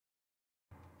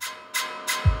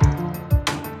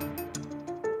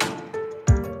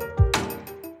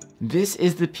This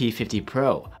is the P50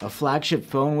 Pro, a flagship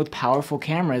phone with powerful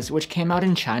cameras which came out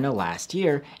in China last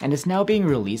year and is now being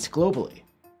released globally.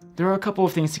 There are a couple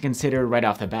of things to consider right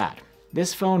off the bat.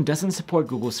 This phone doesn't support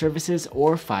Google services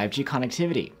or 5G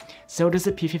connectivity, so does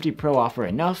the P50 Pro offer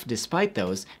enough, despite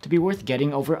those, to be worth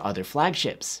getting over other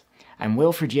flagships? I'm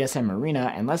Will for GSM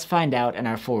Arena, and let's find out in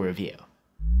our full review.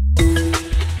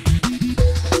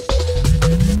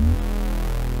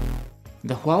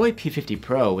 The Huawei P50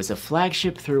 Pro is a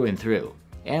flagship through and through,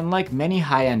 and like many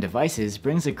high-end devices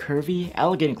brings a curvy,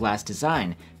 elegant glass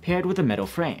design paired with a metal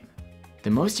frame.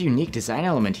 The most unique design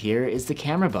element here is the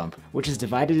camera bump, which is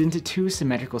divided into two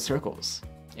symmetrical circles.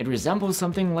 It resembles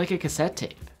something like a cassette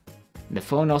tape. The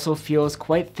phone also feels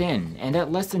quite thin, and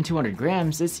at less than 200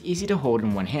 grams, it's easy to hold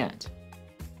in one hand.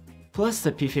 Plus,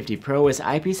 the P50 Pro is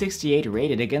IP68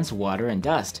 rated against water and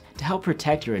dust to help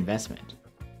protect your investment.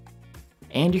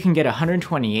 And you can get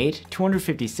 128,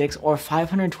 256, or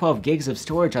 512 gigs of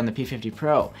storage on the P50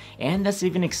 Pro, and that's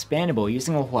even expandable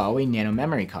using a Huawei Nano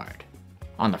memory card.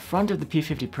 On the front of the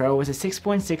P50 Pro is a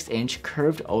 6.6-inch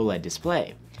curved OLED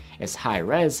display. It's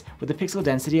high-res with a pixel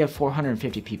density of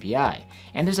 450 ppi,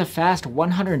 and there's a fast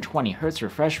 120Hz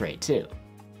refresh rate too.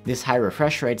 This high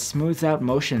refresh rate smooths out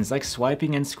motions like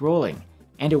swiping and scrolling,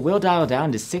 and it will dial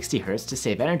down to 60Hz to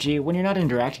save energy when you're not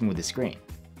interacting with the screen.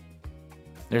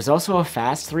 There's also a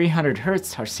fast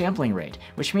 300Hz touch sampling rate,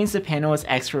 which means the panel is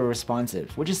extra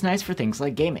responsive, which is nice for things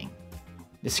like gaming.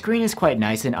 The screen is quite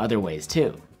nice in other ways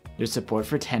too. There's support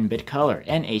for 10-bit color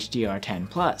and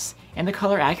HDR10+, and the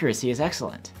color accuracy is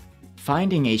excellent.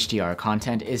 Finding HDR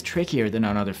content is trickier than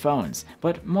on other phones,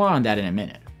 but more on that in a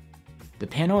minute. The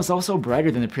panel is also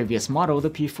brighter than the previous model, the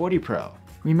P40 Pro.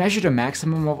 We measured a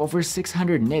maximum of over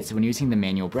 600 nits when using the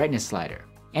manual brightness slider,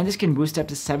 and this can boost up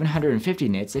to 750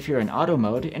 nits if you're in auto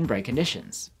mode in bright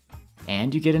conditions.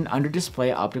 And you get an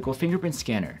under-display optical fingerprint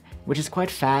scanner, which is quite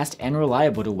fast and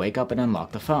reliable to wake up and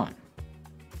unlock the phone.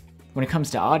 When it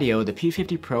comes to audio, the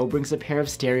P50 Pro brings a pair of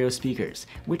stereo speakers,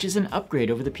 which is an upgrade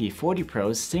over the P40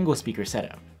 Pro's single speaker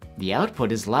setup. The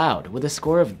output is loud, with a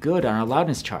score of good on our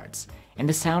loudness charts, and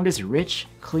the sound is rich,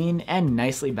 clean, and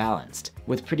nicely balanced,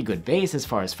 with pretty good bass as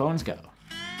far as phones go.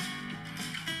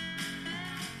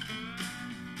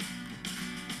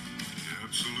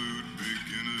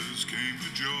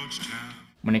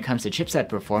 When it comes to chipset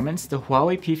performance, the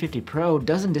Huawei P50 Pro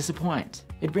doesn't disappoint.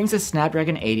 It brings a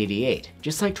Snapdragon 888,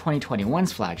 just like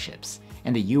 2021's flagships,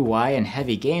 and the UI and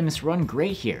heavy games run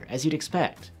great here, as you'd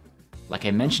expect. Like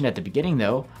I mentioned at the beginning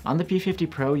though, on the P50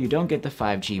 Pro you don't get the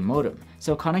 5G modem,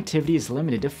 so connectivity is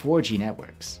limited to 4G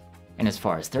networks. And as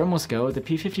far as thermals go, the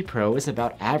P50 Pro is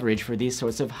about average for these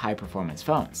sorts of high-performance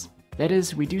phones. That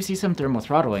is, we do see some thermal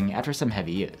throttling after some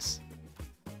heavy use.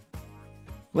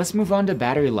 Let's move on to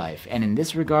battery life, and in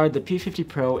this regard the P50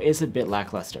 Pro is a bit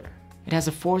lackluster. It has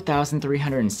a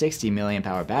 4360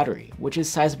 mAh battery, which is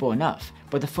sizable enough,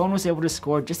 but the phone was able to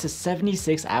score just a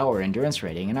 76-hour endurance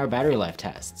rating in our battery life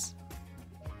tests.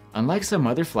 Unlike some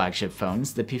other flagship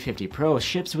phones, the P50 Pro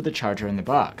ships with a charger in the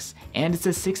box, and it's a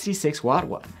 66-watt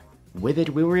one. With it,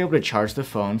 we were able to charge the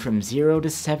phone from 0 to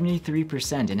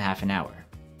 73% in half an hour.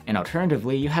 And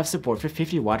alternatively, you have support for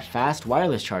 50-watt fast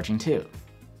wireless charging too.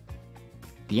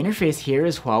 The interface here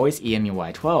is Huawei's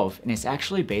EMUI 12, and it's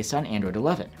actually based on Android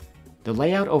 11. The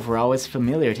layout overall is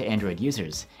familiar to Android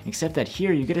users, except that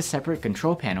here you get a separate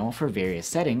control panel for various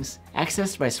settings,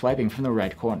 accessed by swiping from the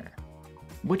right corner.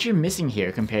 What you're missing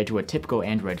here compared to a typical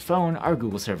Android phone are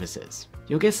Google services.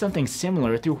 You'll get something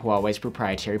similar through Huawei's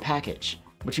proprietary package,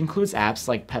 which includes apps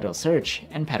like Pedal Search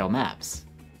and Pedal Maps.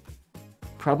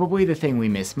 Probably the thing we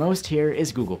miss most here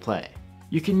is Google Play.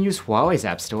 You can use Huawei's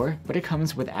App Store, but it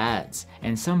comes with ads,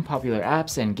 and some popular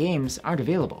apps and games aren't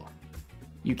available.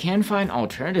 You can find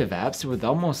alternative apps with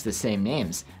almost the same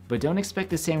names, but don't expect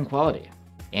the same quality.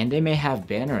 And they may have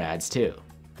banner ads too.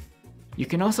 You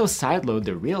can also sideload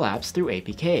the real apps through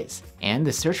APKs, and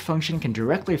the search function can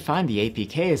directly find the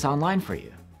APKs online for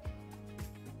you.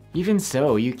 Even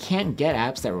so, you can't get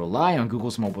apps that rely on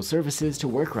Google's mobile services to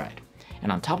work right.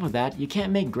 And on top of that, you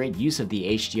can't make great use of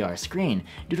the HDR screen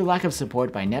due to lack of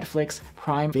support by Netflix,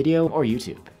 Prime Video, or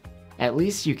YouTube. At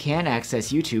least you can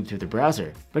access YouTube through the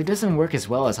browser, but it doesn't work as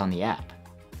well as on the app.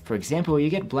 For example, you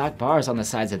get black bars on the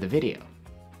sides of the video.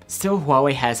 Still,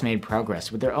 Huawei has made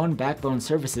progress with their own backbone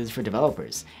services for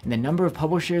developers, and the number of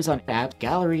publishers on App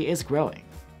Gallery is growing.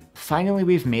 Finally,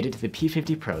 we've made it to the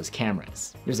P50 Pro's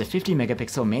cameras. There's a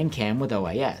 50-megapixel main cam with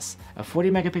OIS, a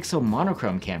 40-megapixel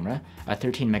monochrome camera, a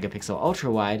 13-megapixel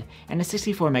ultra-wide, and a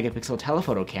 64-megapixel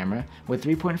telephoto camera with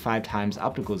 3.5 times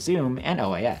optical zoom and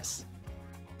OIS.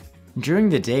 During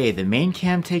the day, the main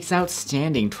cam takes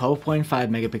outstanding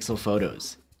 12.5-megapixel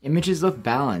photos. Images look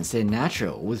balanced and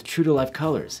natural with true-to-life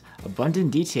colors, abundant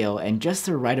detail, and just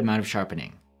the right amount of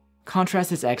sharpening.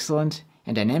 Contrast is excellent,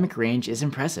 and dynamic range is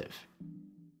impressive.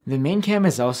 The main cam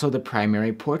is also the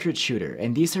primary portrait shooter,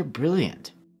 and these are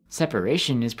brilliant.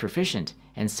 Separation is proficient,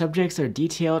 and subjects are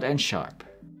detailed and sharp.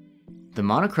 The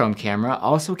monochrome camera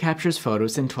also captures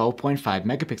photos in 12.5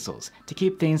 megapixels to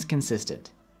keep things consistent.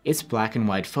 Its black and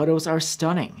white photos are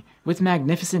stunning, with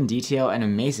magnificent detail and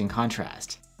amazing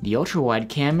contrast. The ultra-wide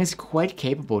cam is quite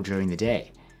capable during the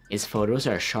day. Its photos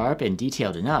are sharp and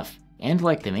detailed enough, and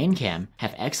like the main cam,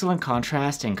 have excellent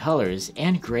contrast and colors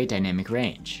and great dynamic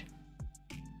range.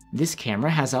 This camera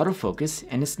has autofocus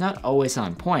and it's not always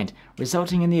on point,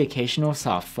 resulting in the occasional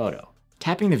soft photo.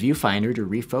 Tapping the viewfinder to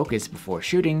refocus before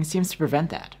shooting seems to prevent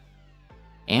that.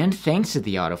 And thanks to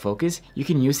the autofocus, you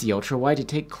can use the ultra-wide to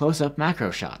take close-up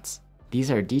macro shots. These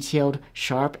are detailed,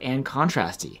 sharp, and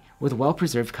contrasty, with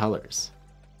well-preserved colors.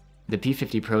 The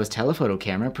P50 Pro's telephoto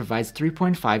camera provides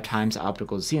 3.5 times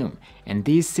optical zoom, and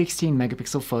these 16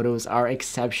 megapixel photos are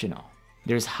exceptional.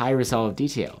 There's high resolve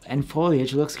detail, and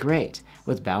foliage looks great,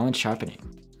 with balanced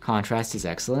sharpening. Contrast is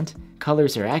excellent,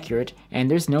 colors are accurate,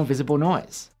 and there's no visible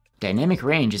noise. Dynamic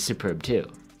range is superb too.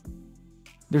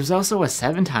 There's also a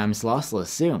 7 times lossless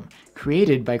zoom,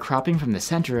 created by cropping from the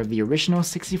center of the original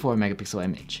 64 megapixel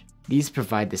image. These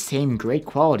provide the same great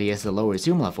quality as the lower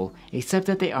zoom level, except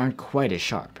that they aren't quite as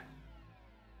sharp.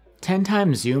 10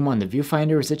 times zoom on the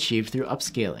viewfinder is achieved through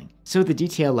upscaling, so the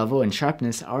detail level and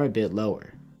sharpness are a bit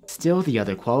lower. Still, the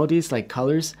other qualities like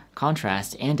colors,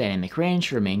 contrast, and dynamic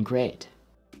range remain great.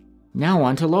 Now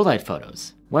on to low-light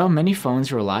photos. While many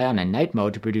phones rely on a night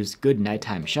mode to produce good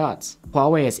nighttime shots,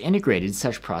 Huawei has integrated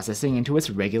such processing into its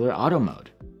regular auto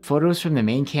mode. Photos from the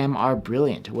main cam are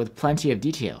brilliant with plenty of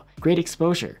detail, great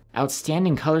exposure,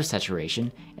 outstanding color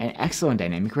saturation, and excellent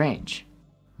dynamic range.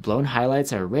 Blown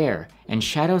highlights are rare, and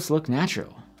shadows look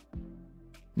natural.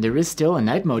 There is still a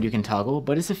night mode you can toggle,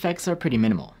 but its effects are pretty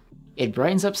minimal. It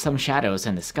brightens up some shadows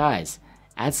in the skies,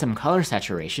 adds some color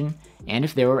saturation, and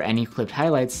if there were any clipped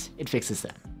highlights, it fixes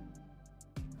them.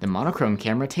 The monochrome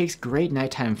camera takes great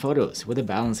nighttime photos with a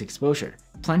balanced exposure,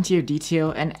 plenty of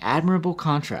detail, and admirable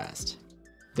contrast.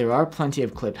 There are plenty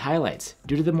of clipped highlights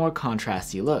due to the more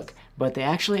contrasty look, but they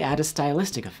actually add a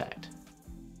stylistic effect.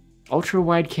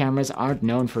 Ultra-wide cameras aren't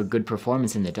known for good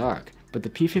performance in the dark, but the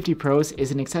P50 Pro's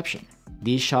is an exception.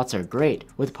 These shots are great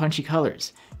with punchy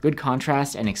colors, good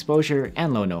contrast and exposure,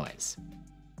 and low noise.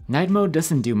 Night mode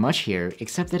doesn't do much here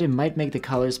except that it might make the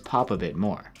colors pop a bit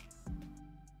more.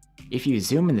 If you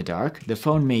zoom in the dark, the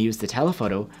phone may use the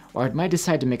telephoto, or it might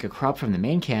decide to make a crop from the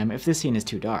main cam if the scene is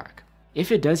too dark.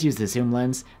 If it does use the zoom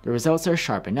lens, the results are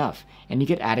sharp enough, and you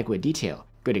get adequate detail,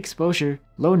 good exposure,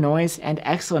 low noise, and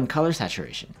excellent color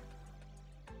saturation.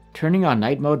 Turning on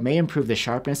night mode may improve the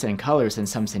sharpness and colors in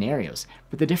some scenarios,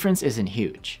 but the difference isn't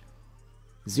huge.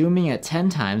 Zooming at 10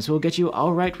 times will get you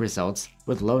alright results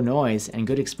with low noise and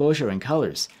good exposure and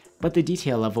colors, but the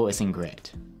detail level isn't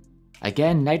great.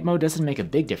 Again, night mode doesn't make a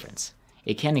big difference.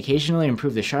 It can occasionally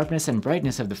improve the sharpness and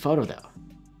brightness of the photo though.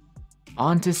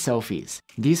 On to selfies.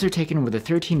 These are taken with a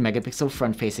 13 megapixel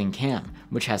front-facing cam,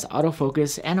 which has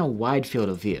autofocus and a wide field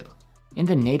of view. In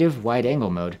the native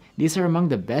wide-angle mode, these are among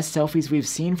the best selfies we've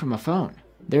seen from a phone.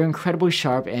 They're incredibly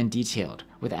sharp and detailed,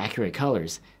 with accurate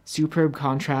colors, superb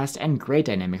contrast, and great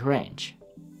dynamic range.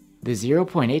 The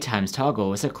 0.8 times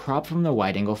toggle is a crop from the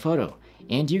wide-angle photo,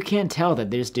 and you can't tell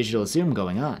that there's digital zoom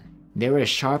going on. They're as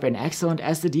sharp and excellent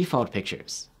as the default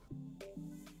pictures.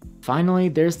 Finally,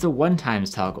 there's the 1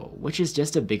 times toggle, which is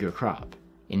just a bigger crop.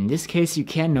 In this case, you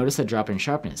can notice a drop in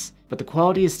sharpness, but the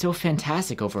quality is still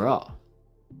fantastic overall.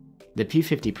 The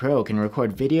P50 Pro can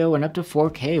record video in up to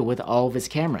 4K with all of its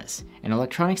cameras, and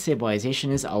electronic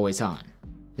stabilization is always on.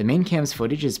 The main cam's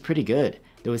footage is pretty good,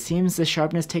 though it seems the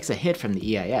sharpness takes a hit from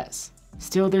the EIS.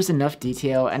 Still, there's enough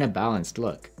detail and a balanced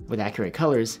look, with accurate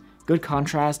colors, good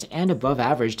contrast, and above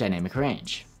average dynamic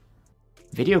range.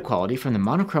 Video quality from the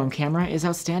monochrome camera is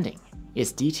outstanding.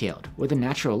 It's detailed, with a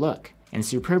natural look, and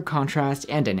superb contrast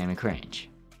and dynamic range.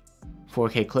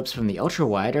 4K clips from the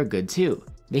ultra-wide are good too.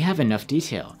 They have enough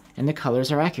detail, and the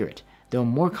colors are accurate, though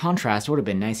more contrast would have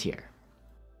been nice here.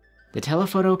 The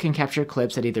telephoto can capture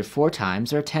clips at either 4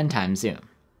 times or 10 times zoom.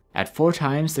 At 4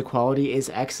 times, the quality is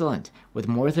excellent, with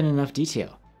more than enough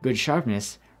detail, good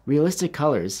sharpness, realistic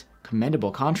colors,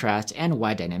 commendable contrast, and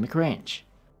wide dynamic range.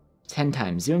 10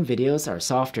 times zoom videos are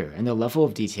softer and the level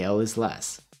of detail is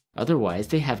less. Otherwise,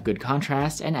 they have good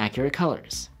contrast and accurate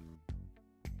colors.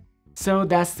 So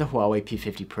that's the Huawei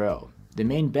P50 Pro. The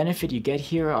main benefit you get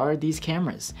here are these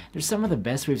cameras. They're some of the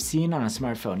best we've seen on a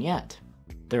smartphone yet.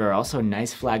 There are also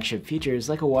nice flagship features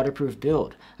like a waterproof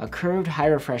build, a curved high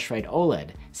refresh rate OLED,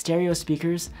 stereo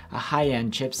speakers, a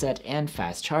high-end chipset, and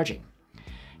fast charging.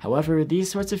 However, these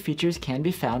sorts of features can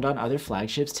be found on other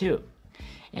flagships too.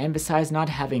 And besides not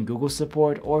having Google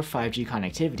support or 5G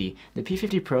connectivity, the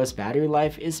P50 Pro's battery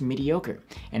life is mediocre,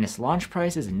 and its launch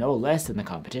price is no less than the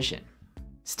competition.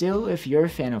 Still, if you're a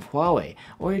fan of Huawei,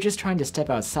 or you're just trying to step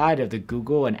outside of the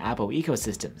Google and Apple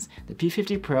ecosystems, the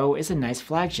P50 Pro is a nice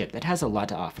flagship that has a lot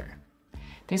to offer.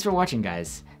 Thanks for watching,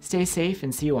 guys. Stay safe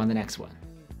and see you on the next one.